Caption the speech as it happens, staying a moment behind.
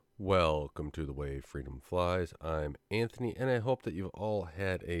Welcome to The Way Freedom Flies. I'm Anthony, and I hope that you've all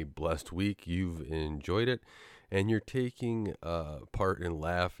had a blessed week. You've enjoyed it, and you're taking part in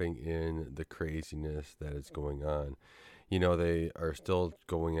laughing in the craziness that is going on. You know, they are still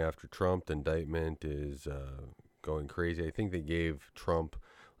going after Trump. The indictment is going crazy. I think they gave Trump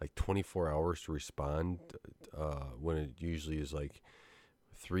like 24 hours to respond when it usually is like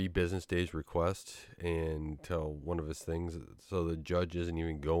 3 business days request and tell one of his things. So the judge isn't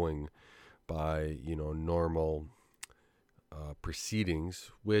even going by, normal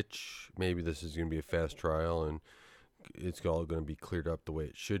proceedings, which maybe this is going to be a fast trial and it's all going to be cleared up the way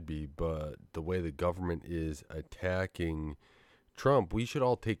it should be. But the way the government is attacking Trump, we should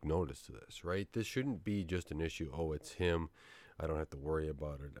all take notice of this, right? This shouldn't be just an issue. Oh, it's him. I don't have to worry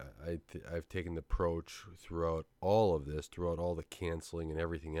about it. I've taken the approach throughout all of this, throughout all the canceling and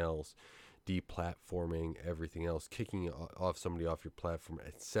everything else, deplatforming, everything else, kicking off somebody off your platform,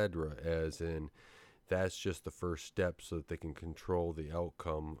 etc. As in, that's just the first step so that they can control the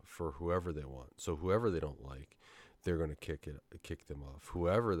outcome for whoever they want. So whoever they don't like, they're going to kick them off.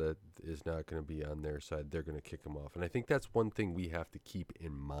 Whoever that is not going to be on their side, they're going to kick them off. And I think that's one thing we have to keep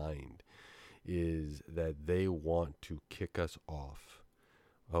in mind, is that they want to kick us off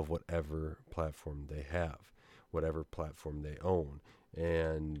of whatever platform they have, whatever platform they own.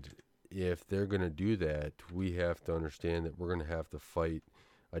 And if they're going to do that, we have to understand that we're going to have to fight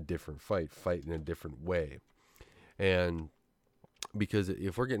a different fight in a different way. And because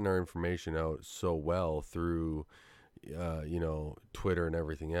if we're getting our information out so well through Twitter and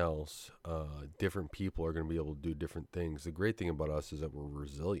everything else, different people are going to be able to do different things. The great thing about us is that we're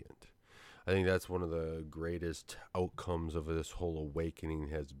resilient. I think that's one of the greatest outcomes of this whole awakening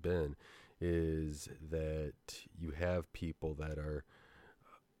has been, is that you have people that are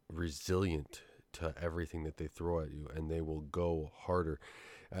resilient to everything that they throw at you, and they will go harder.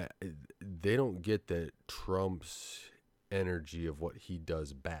 They don't get that Trump's energy of what he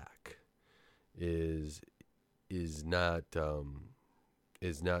does back is not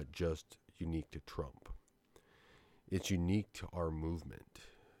just unique to Trump. It's unique to our movement.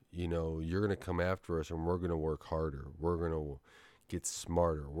 You're going to come after us and we're going to work harder. We're going to get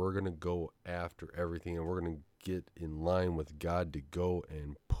smarter. We're going to go after everything, and we're going to get in line with God to go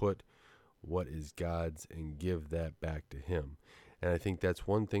and put what is God's and give that back to him. And I think that's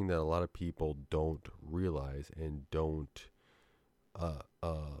one thing that a lot of people don't realize and don't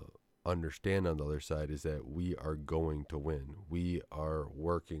understand on the other side, is that we are going to win. We are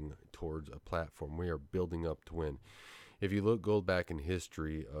working towards a platform. We are building up to win. If you go back in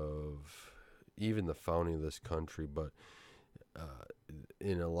history of even the founding of this country, but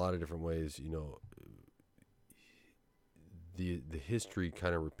in a lot of different ways, the history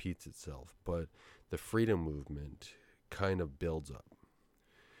kind of repeats itself, but the freedom movement kind of builds up.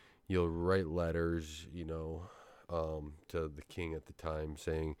 You'll write letters, to the king at the time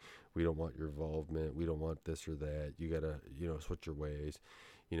saying, we don't want your involvement, we don't want this or that, you gotta, switch your ways.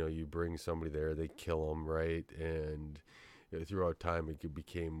 You bring somebody there, they kill them, right? And throughout time, it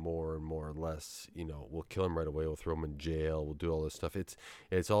became more and more or less, we'll kill them right away, we'll throw them in jail, we'll do all this stuff.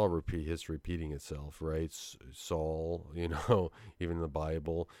 It's all history repeating itself, right? Saul, even in the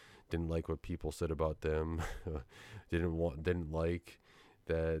Bible, didn't like what people said about them, didn't like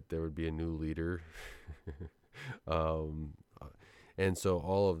that there would be a new leader. And so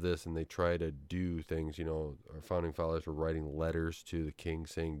all of this, and they try to do things, our founding fathers were writing letters to the king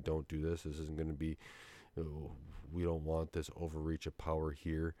saying, don't do this. This isn't going to be, we don't want this overreach of power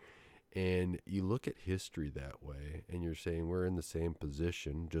here. And you look at history that way, and you're saying we're in the same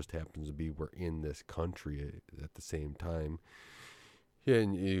position, just happens to be we're in this country at the same time. Yeah,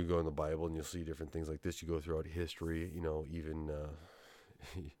 and you go in the Bible and you'll see different things like this. You go throughout history, even the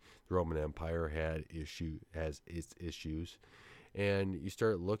Roman Empire has its issues. And you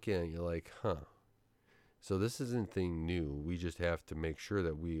start looking at it, you're like, so this isn't anything new. We just have to make sure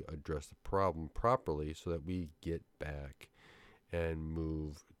that we address the problem properly so that we get back and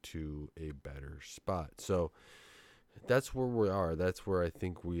move to a better spot. So that's where we are. That's where I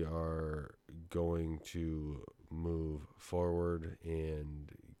think we are going to move forward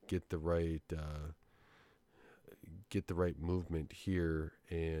and get the right movement here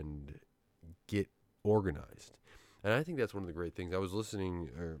and get organized. And I think that's one of the great things. I was I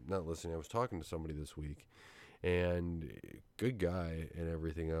was talking to somebody this week, and good guy and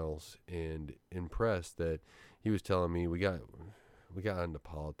everything else, and impressed that he was telling me we got into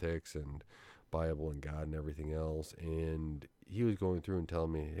politics and Bible and God and everything else, and he was going through and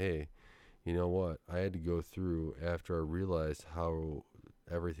telling me, hey, you know what, I had to go through after I realized how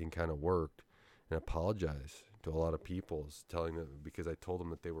everything kind of worked and apologize to a lot of people, is telling them because I told them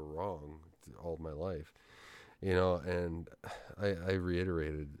that they were wrong all my life, and I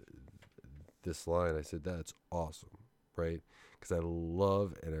reiterated this line. I said, that's awesome, right? Because I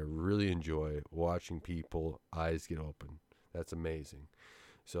love and I really enjoy watching people eyes get open. That's amazing.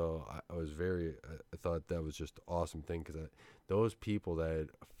 So I thought that was just an awesome thing, because those people that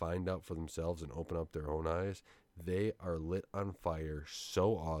find out for themselves and open up their own eyes, they are lit on fire,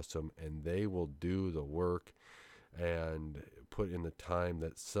 so awesome, and they will do the work and put in the time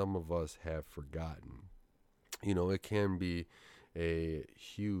that some of us have forgotten. It can be a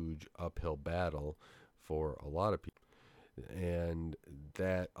huge uphill battle for a lot of people, and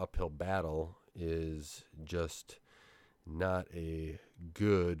that uphill battle is just not a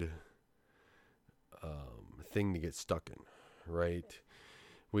good thing to get stuck in, right?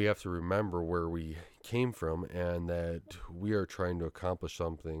 We have to remember where we came from, and that we are trying to accomplish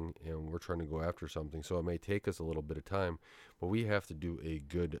something, and we're trying to go after something. So it may take us a little bit of time, but we have to do a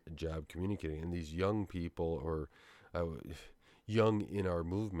good job communicating. And these young people, or young in our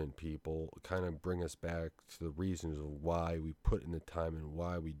movement people, kind of bring us back to the reasons of why we put in the time and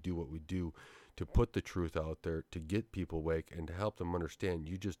why we do what we do, to put the truth out there, to get people awake, and to help them understand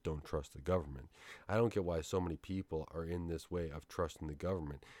you just don't trust the government. I don't get why so many people are in this way of trusting the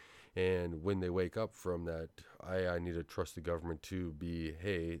government. And when they wake up from that, I need to trust the government to be,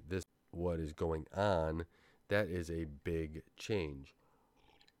 hey, this what is going on, that is a big change.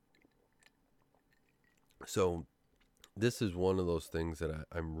 So this is one of those things that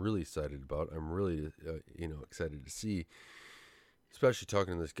I'm really excited about. I'm really, excited to see, especially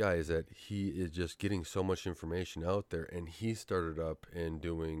talking to this guy, is that he is just getting so much information out there, and he started up and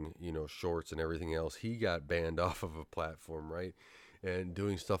doing, shorts and everything else. He got banned off of a platform, right? And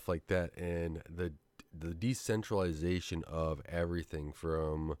doing stuff like that. And the decentralization of everything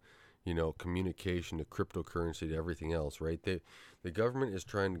from, communication to cryptocurrency to everything else, right? The government is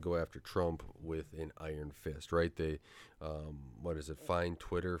trying to go after Trump with an iron fist, right? They, fine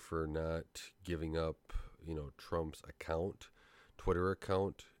Twitter for not giving up, Trump's Twitter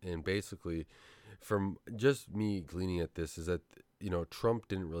account. And basically, from just me gleaning at this, is that, Trump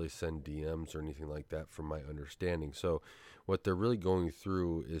didn't really send DMs or anything like that, from my understanding. So what they're really going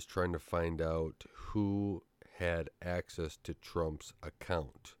through is trying to find out who had access to Trump's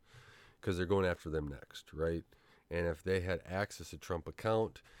account, because they're going after them next, right? And if they had access to Trump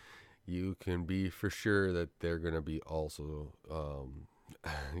account, you can be for sure that they're going to be also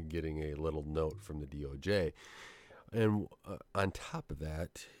getting a little note from the DOJ. And on top of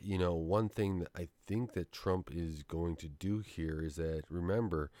that, one thing that I think that Trump is going to do here is that,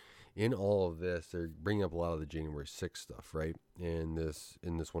 remember, in all of this, they're bringing up a lot of the January 6th stuff, right? In this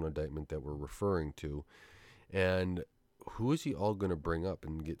one indictment that we're referring to. And who is he all going to bring up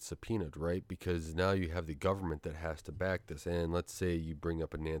and get subpoenaed, right? Because now you have the government that has to back this. And let's say you bring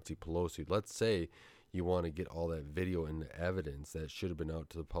up a Nancy Pelosi. Let's say you want to get all that video and the evidence that should have been out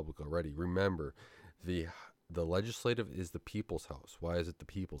to the public already. Remember, the legislative is the people's house. Why is it the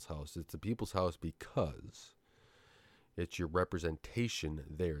people's house? It's the people's house because it's your representation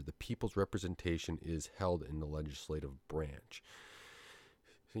there. The people's representation is held in the legislative branch.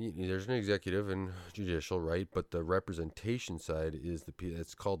 There's an executive and judicial, right? But the representation side is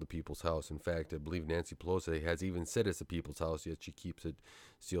it's called the people's house. In fact, I believe Nancy Pelosi has even said it's the people's house, yet she keeps it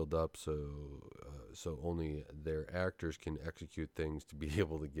sealed up so only their actors can execute things to be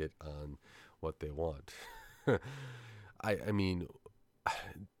able to get on what they want. I mean,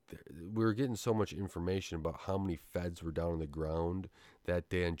 we were getting so much information about how many feds were down on the ground that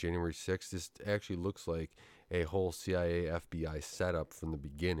day on January 6th. This actually looks like a whole CIA FBI setup from the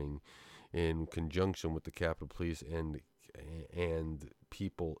beginning, in conjunction with the Capitol Police and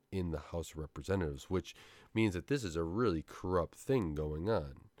people in the House of Representatives, which means that this is a really corrupt thing going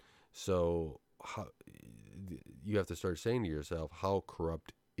on. So you have to start saying to yourself, how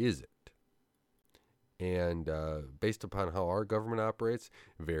corrupt is it? And based upon how our government operates,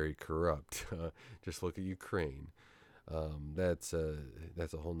 very corrupt. Just look at Ukraine. That's a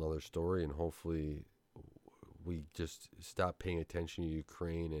whole nother story, and hopefully we just stop paying attention to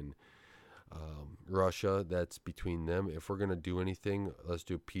Ukraine and Russia. That's between them. If we're going to do anything, let's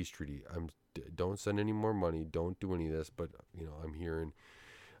do a peace treaty. Don't send any more money. Don't do any of this. But, I'm hearing,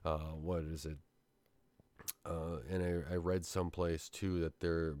 what is it? And I read someplace too that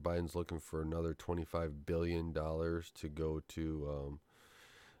Biden's looking for another $25 billion to go to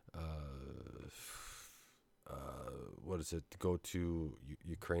to go to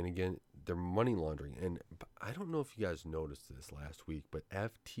Ukraine again. They're money laundering. And I don't know if you guys noticed this last week, but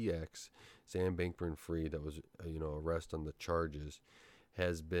FTX, Sam Bankman-Fried, that was arrested on the charges,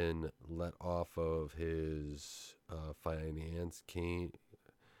 has been let off of his finance cane.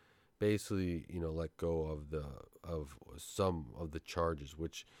 Basically, let go of some of the charges,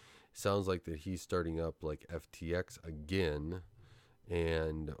 which sounds like that he's starting up like FTX again,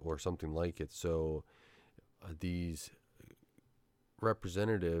 and or something like it. So these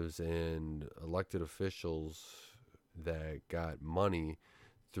representatives and elected officials that got money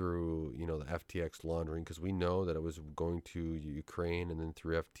through the FTX laundering, because we know that it was going to Ukraine and then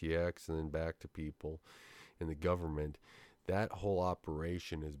through FTX and then back to people in the government. That whole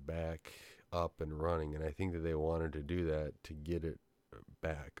operation is back up and running, and I think that they wanted to do that to get it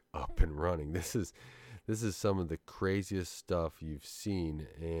back up and running. This is some of the craziest stuff you've seen,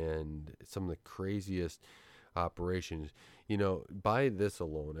 and some of the craziest operations. By this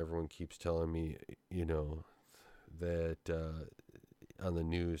alone, everyone keeps telling me, that on the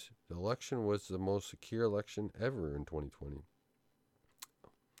news, the election was the most secure election ever in 2020.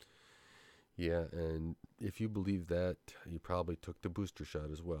 Yeah, and if you believe that, you probably took the booster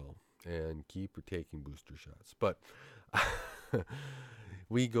shot as well, and keep taking booster shots. But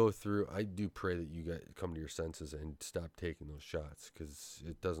we go through. I do pray that you guys come to your senses and stop taking those shots, because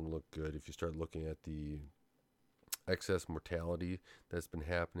it doesn't look good if you start looking at the excess mortality that's been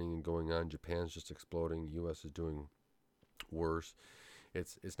happening and going on. Japan's just exploding. U.S. is doing worse.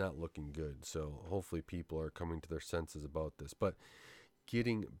 It's not looking good. So hopefully people are coming to their senses about this. But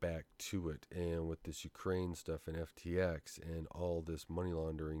getting back to it, and with this Ukraine stuff and FTX and all this money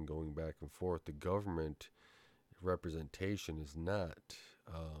laundering going back and forth, the government representation is not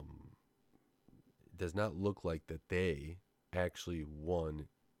does not look like that they actually won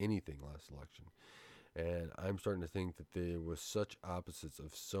anything last election. And I'm starting to think that there was such opposites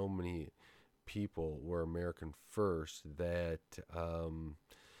of so many people were American first that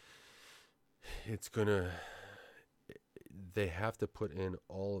it's gonna they have to put in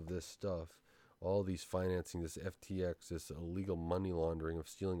all of this stuff, all these financing, this FTX, this illegal money laundering of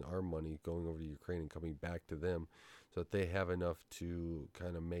stealing our money, going over to Ukraine and coming back to them, so that they have enough to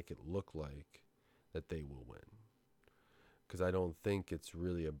kind of make it look like that they will win. Because I don't think it's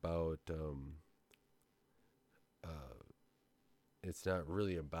really about it's not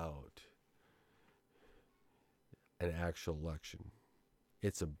really about an actual election.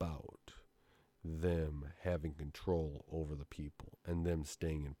 It's about them having control over the people and them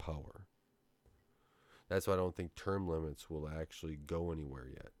staying in power. That's why I don't think term limits will actually go anywhere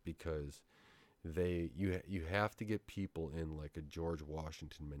yet, because you have to get people in like a George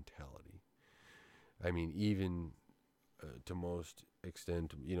Washington mentality. I mean, even to most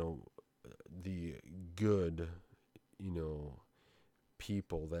extent, the good,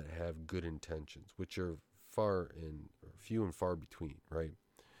 people that have good intentions, which are few and far between, right?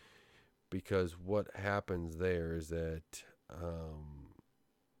 Because what happens there is that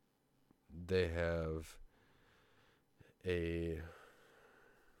they have a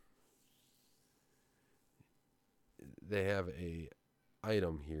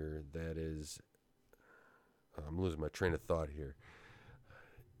item here that is I'm losing my train of thought here.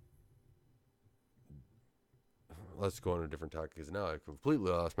 Let's go on a different topic, because now I've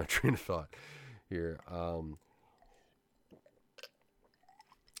completely lost my train of thought here.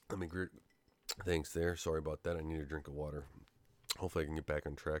 Thanks there. Sorry about that. I need a drink of water. Hopefully I can get back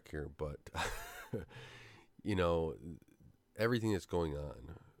on track here. But, everything that's going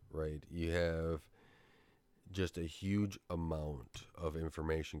on, right? You have just a huge amount of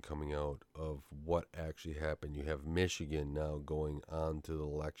information coming out of what actually happened. You have Michigan now going on to the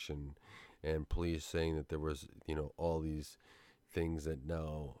election, and police saying that there was, all these things that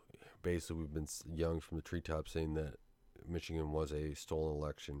now basically we've been young from the treetops saying that Michigan was a stolen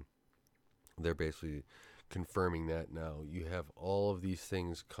election. They're basically confirming that now. You have all of these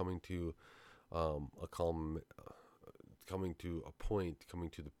things coming to coming to a point, coming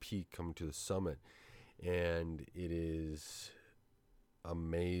to the peak, coming to the summit, and it is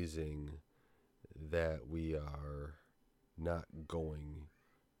amazing that we are not going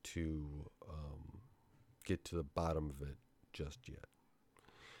to get to the bottom of it just yet.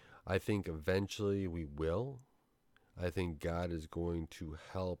 I think eventually we will. I think God is going to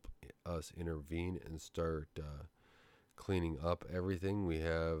help us intervene and start cleaning up everything. We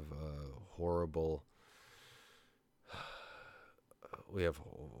have horrible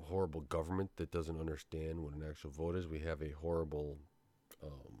government that doesn't understand what an actual vote is. We have a horrible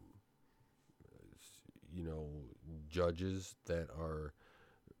judges that are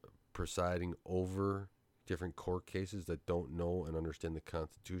presiding over different court cases that don't know and understand the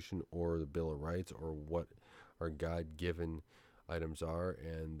Constitution or the Bill of Rights or what our God-given items are,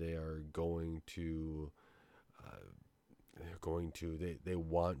 and they are going to they're going to they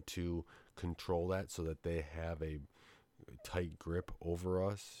want to control that so that they have a tight grip over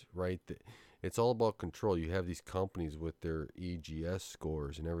us, right? It's all about control. You have these companies with their EGS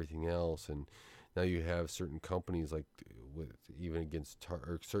scores and everything else, and now you have certain companies like with even against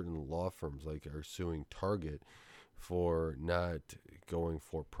or certain law firms like are suing Target for not going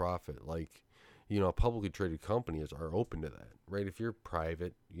for profit. Like, publicly traded companies are open to that, right? If you're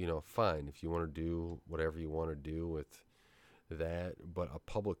private, fine. If you want to do whatever you want to do with that, but a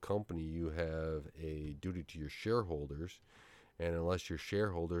public company, you have a duty to your shareholders, and unless your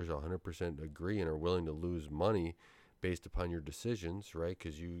shareholders 100% agree and are willing to lose money based upon your decisions, right,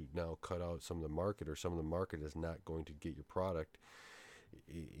 because you now cut out some of the market, or some of the market is not going to get your product.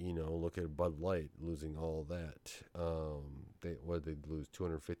 Look at Bud Light losing all that. They lose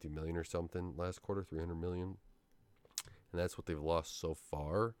 250 million or something last quarter, 300 million, and that's what they've lost so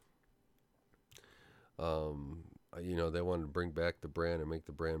far. They wanted to bring back the brand and make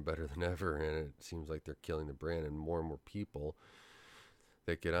the brand better than ever, and it seems like they're killing the brand. And more people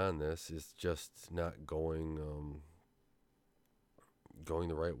that get on this is just not going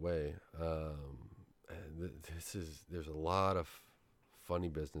the right way. There's a lot of funny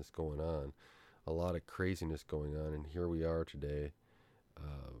business going on, a lot of craziness going on, and here we are today,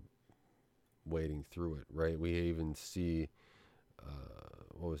 wading through it. Right? We even see,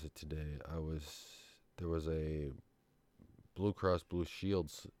 what was it today? There was a Blue Cross Blue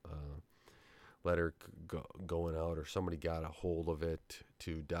Shield's letter going out, or somebody got a hold of it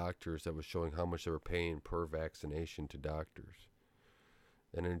to doctors that was showing how much they were paying per vaccination to doctors.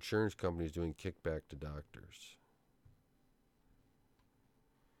 And an insurance company is doing kickback to doctors.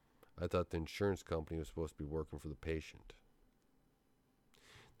 I thought the insurance company was supposed to be working for the patient.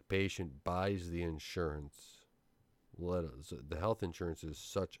 The patient buys the insurance. The health insurance is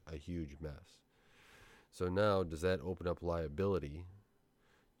such a huge mess. So now, does that open up liability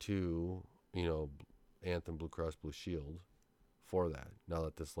to, Anthem, Blue Cross Blue Shield for that, now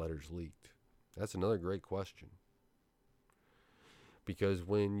that this letter's leaked? That's another great question. Because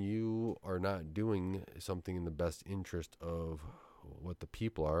when you are not doing something in the best interest of what the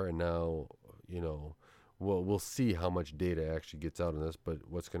people are, and now, we'll see how much data actually gets out on this, but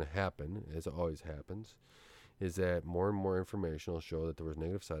what's going to happen, as it always happens, is that more and more information will show that there was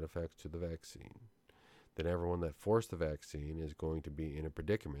negative side effects to the vaccine. Then everyone that forced the vaccine is going to be in a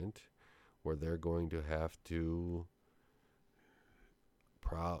predicament where they're going to have to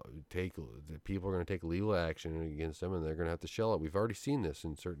people are going to take legal action against them, and they're going to have to shell out. We've already seen this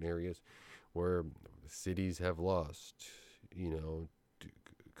in certain areas where cities have lost,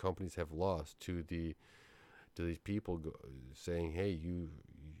 companies have lost to these people saying, hey, you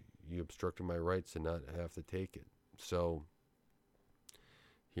obstructed my rights and not have to take it. So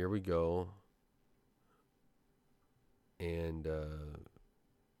here we go. And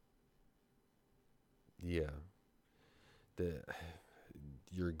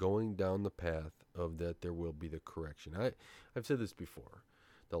you're going down the path of that there will be the correction. I've said this before.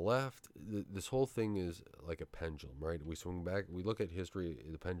 The left, this whole thing is like a pendulum, right? We swing back. We look at history.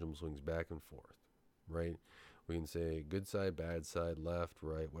 The pendulum swings back and forth, right? We can say good side, bad side, left,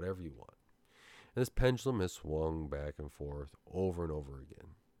 right, whatever you want. And this pendulum has swung back and forth over and over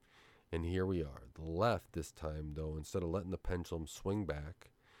again. And here we are. The left this time, though, instead of letting the pendulum swing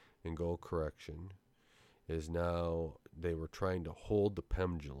back and go correction, is now they were trying to hold the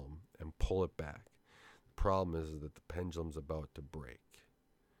pendulum and pull it back. The problem is that the pendulum's about to break.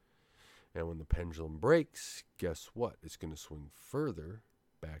 And when the pendulum breaks, guess what? It's going to swing further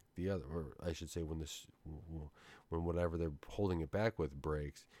back the other. Or I should say when whatever they're holding it back with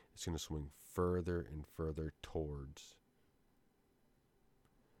breaks, it's going to swing further and further towards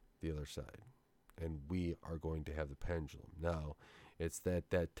the other side. And we are going to have the pendulum. Now, it's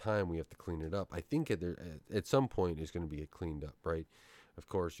that time we have to clean it up. I think at some point it's going to be cleaned up, right? Of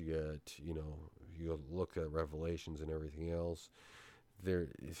course, you look at Revelations and everything else.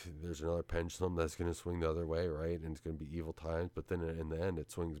 There's another pendulum that's going to swing the other way, right? And it's going to be evil times. But then in the end,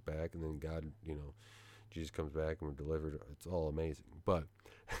 it swings back, and then God, Jesus comes back and we're delivered. It's all amazing. But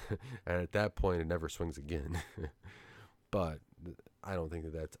and at that point, it never swings again. But I don't think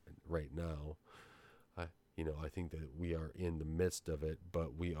that's right now. I think that we are in the midst of it,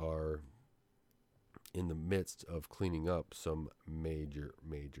 but we are in the midst of cleaning up some major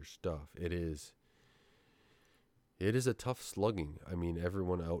stuff. It is a tough slugging. I mean,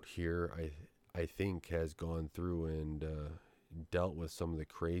 everyone out here, I think, has gone through and dealt with some of the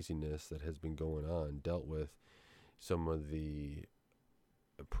craziness that has been going on, dealt with some of the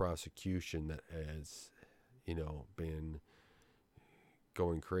prosecution that has, been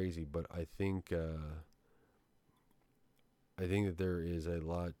going crazy. But I think I think that there is a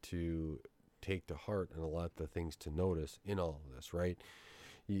lot to take to heart and a lot of things to notice in all of this, right?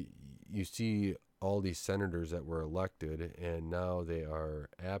 You, you see all these senators that were elected, and now they are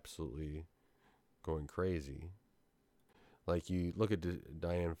absolutely going crazy. Like you look at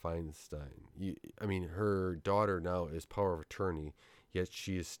Dianne Feinstein. I mean, her daughter now is power of attorney, yet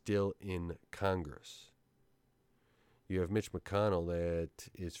she is still in Congress. You have Mitch McConnell that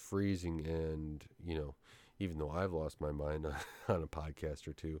is freezing, and even though I've lost my mind on a podcast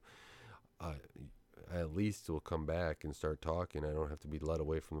or two, I at least will come back and start talking. I don't have to be led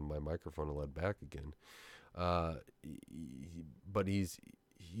away from my microphone and led back again. Uh, but he's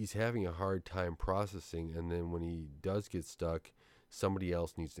having a hard time processing, and then when he does get stuck, somebody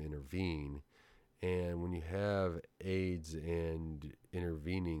else needs to intervene. And when you have aides and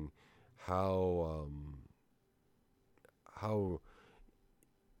intervening, how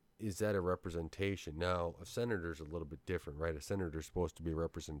is that a representation? Now, a senator's a little bit different, right? A senator's supposed to be a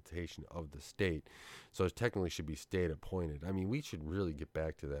representation of the state, so it technically should be state appointed. I mean, we should really get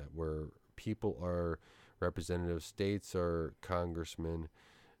back to that, where people are representatives, states are congressmen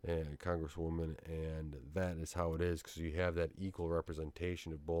and congresswomen, and that is how it is, because you have that equal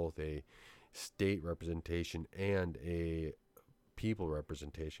representation of both a state representation and a people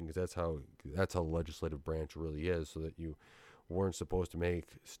representation, because that's how the legislative branch really is, so that you weren't supposed to make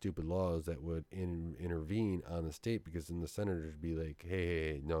stupid laws that would intervene on the state, because then the senators would be like,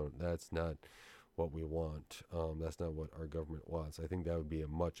 hey, no, that's not what we want. That's not what our government wants. I think that would be a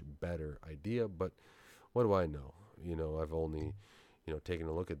much better idea, but what do I know? I've only, taken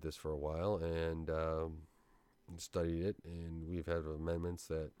a look at this for a while and studied it, and we've had amendments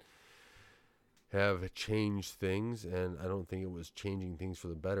that have changed things, and I don't think it was changing things for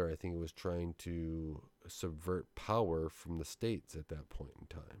the better. I think it was trying to subvert power from the states at that point in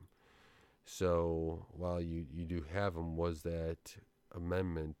time. So while you do have them, was that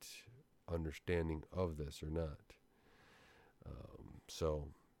amendment understanding of this or not? So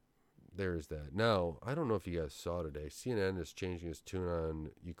there's that. Now, I don't know if you guys saw today, CNN is changing its tune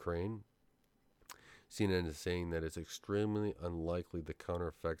on Ukraine. CNN is saying that it's extremely unlikely the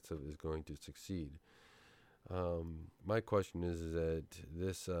counteroffensive is going to succeed. My question is that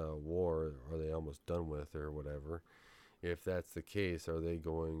this war, are they almost done with or whatever? If that's the case, are they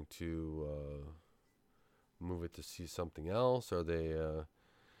going to move it to see something else? Are they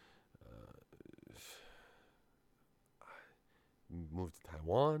move to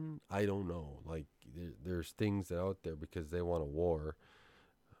Taiwan? I don't know. Like, there's things out there because they want a war.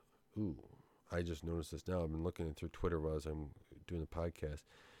 Ooh. I just noticed this now. I've been looking through Twitter while I'm doing the podcast.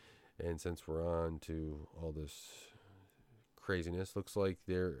 And since we're on to all this craziness, looks like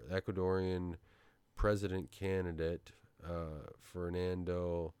their Ecuadorian president candidate,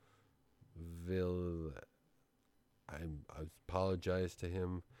 Fernando Vil... I apologize to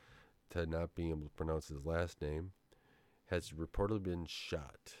him to not being able to pronounce his last name, has reportedly been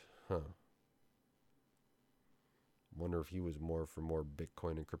shot. Wonder if he was more for more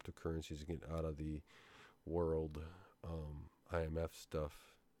Bitcoin and cryptocurrencies to get out of the world IMF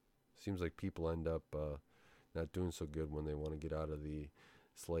stuff. Seems like people end up not doing so good when they want to get out of the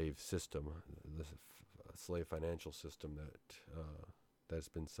slave system, the slave financial system that's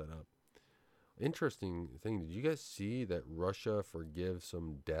been set up. Interesting thing, did you guys see that Russia forgives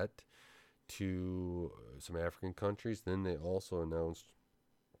some debt to some African countries? Then they also announced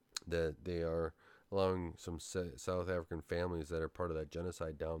that they are allowing some South African families that are part of that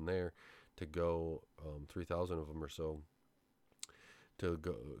genocide down there to go, 3,000 of them or so, to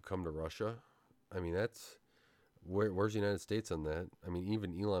come to Russia. I mean, that's where's the United States on that? I mean,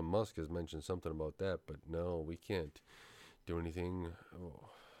 even Elon Musk has mentioned something about that, but no, we can't do anything.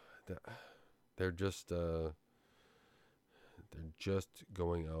 They're just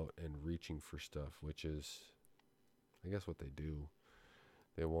going out and reaching for stuff, which is, I guess, what they do.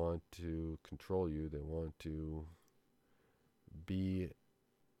 They want to control you. They want to be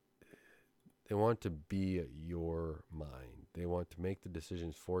your mind. They want to make the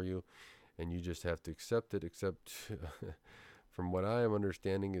decisions for you, and you just have to accept it. Except, from what I am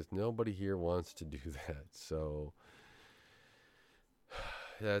understanding, is nobody here wants to do that. So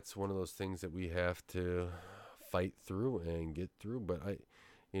that's one of those things that we have to fight through and get through. But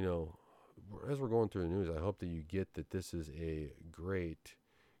as we're going through the news, I hope that you get that this is a great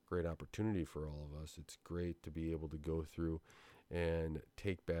opportunity for all of us. It's great to be able to go through and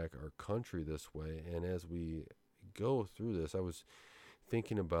take back our country this way. And as we go through this, I was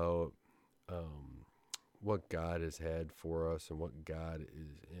thinking about what God has had for us and what God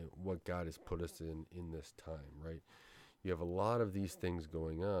has put us in this time, right? You have a lot of these things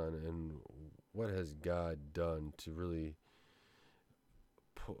going on, and what has God done to really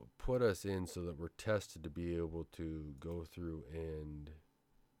put us in so that we're tested to be able to go through and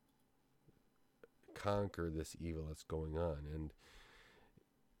conquer this evil that's going on. And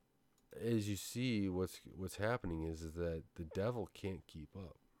as you see, what's happening is that the devil can't keep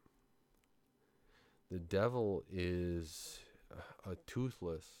up. The devil is a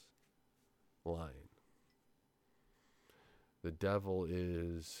toothless lion. The devil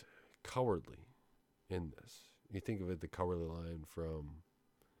is cowardly in this. You think of it, the cowardly lion from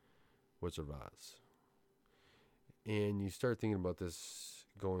Wizard of Oz. And you start thinking about this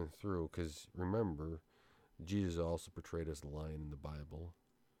going through, because remember, Jesus also portrayed as the lion in the Bible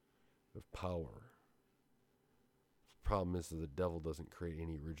of power. The problem is that the devil doesn't create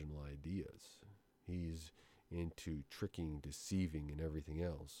any original ideas. He's into tricking, deceiving, and everything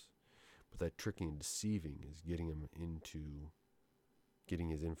else. But that tricking and deceiving is getting him into getting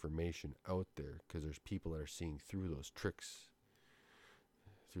his information out there, because there's people that are seeing through those tricks,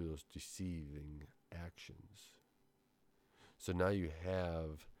 through those deceiving actions. So now you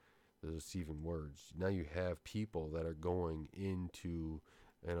have the deceiving words. Now you have people that are going into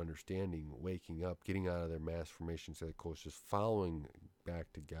an understanding, waking up, getting out of their mass formation cycles, just following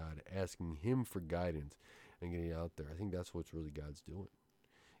back to God, asking Him for guidance, and getting out there. I think that's what's really God's doing.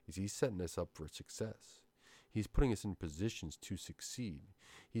 Is He's setting us up for success. He's putting us in positions to succeed.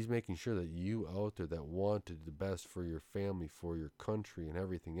 He's making sure that you out there that wanted the best for your family, for your country, and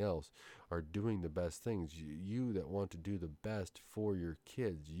everything else are doing the best things. You that want to do the best for your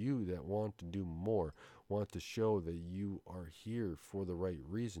kids, you that want to do more, want to show that you are here for the right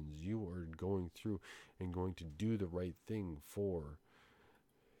reasons. You are going through and going to do the right thing for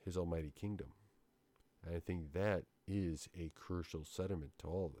His almighty kingdom. And I think that is a crucial sentiment to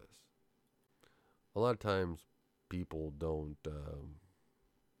all of this. A lot of times people don't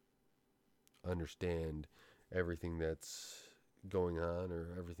understand everything that's going on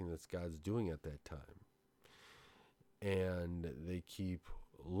or everything that's God's doing at that time. And they keep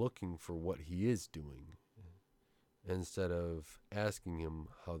looking for what He is doing instead of asking Him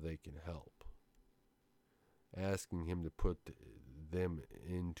how they can help. Asking Him to put them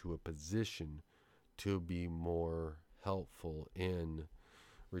into a position to be more helpful in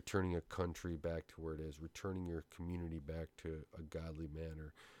returning a country back to where it is, returning your community back to a godly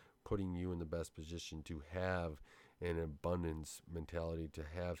manner, putting you in the best position to have an abundance mentality, to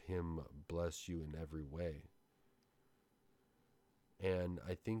have Him bless you in every way. And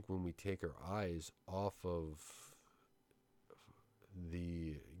I think when we take our eyes off of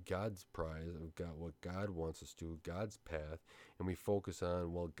the God's prize of God, what God wants us to do, God's path, and we focus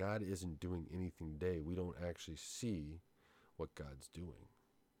on, well, God isn't doing anything today, we don't actually see what God's doing.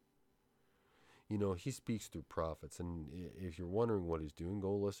 You know, He speaks through prophets, and if you're wondering what He's doing,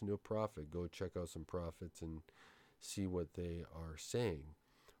 go listen to a prophet. Go check out some prophets and see what they are saying.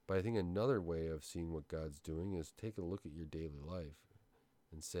 But I think another way of seeing what God's doing is take a look at your daily life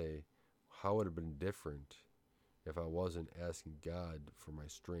and say, how would it have been different if I wasn't asking God for my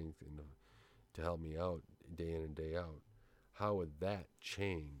strength and to help me out day in and day out? How would that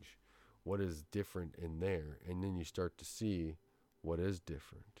change? What is different in there? And then you start to see what is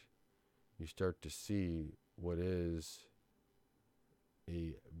different. You start to see what is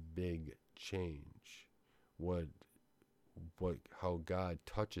a big change. How God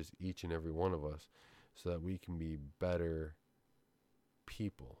touches each and every one of us so that we can be better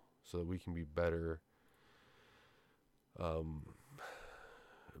people, so that we can be better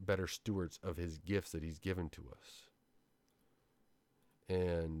stewards of His gifts that He's given to us.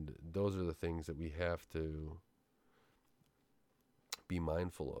 And those are the things that we have to be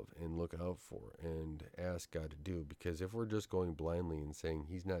mindful of and look out for and ask God to do. Because if we're just going blindly and saying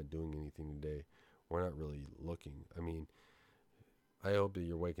He's not doing anything today, we're not really looking. I mean, I hope that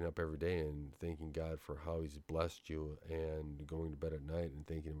you're waking up every day and thanking God for how He's blessed you, and going to bed at night and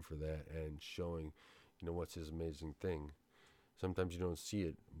thanking Him for that, and showing, what's His amazing thing. Sometimes you don't see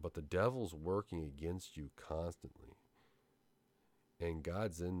it, but the devil's working against you constantly. And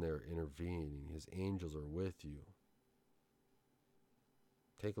God's in there intervening. His angels are with you.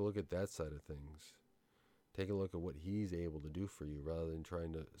 Take a look at that side of things. Take a look at what He's able to do for you rather than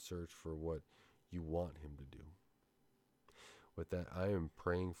trying to search for what you want Him to do. With that, I am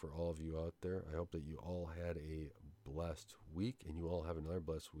praying for all of you out there. I hope that you all had a blessed week, and you all have another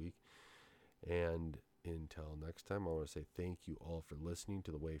blessed week. And until next time, I want to say thank you all for listening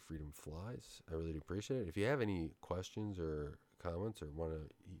to The Way Freedom Flies. I really do appreciate it. If you have any questions or comments or want to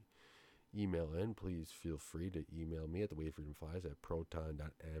email in, please feel free to email me at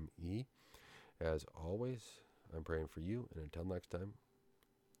thewayfreedomflies@proton.me. As always, I'm praying for you, and until next time,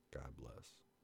 God bless.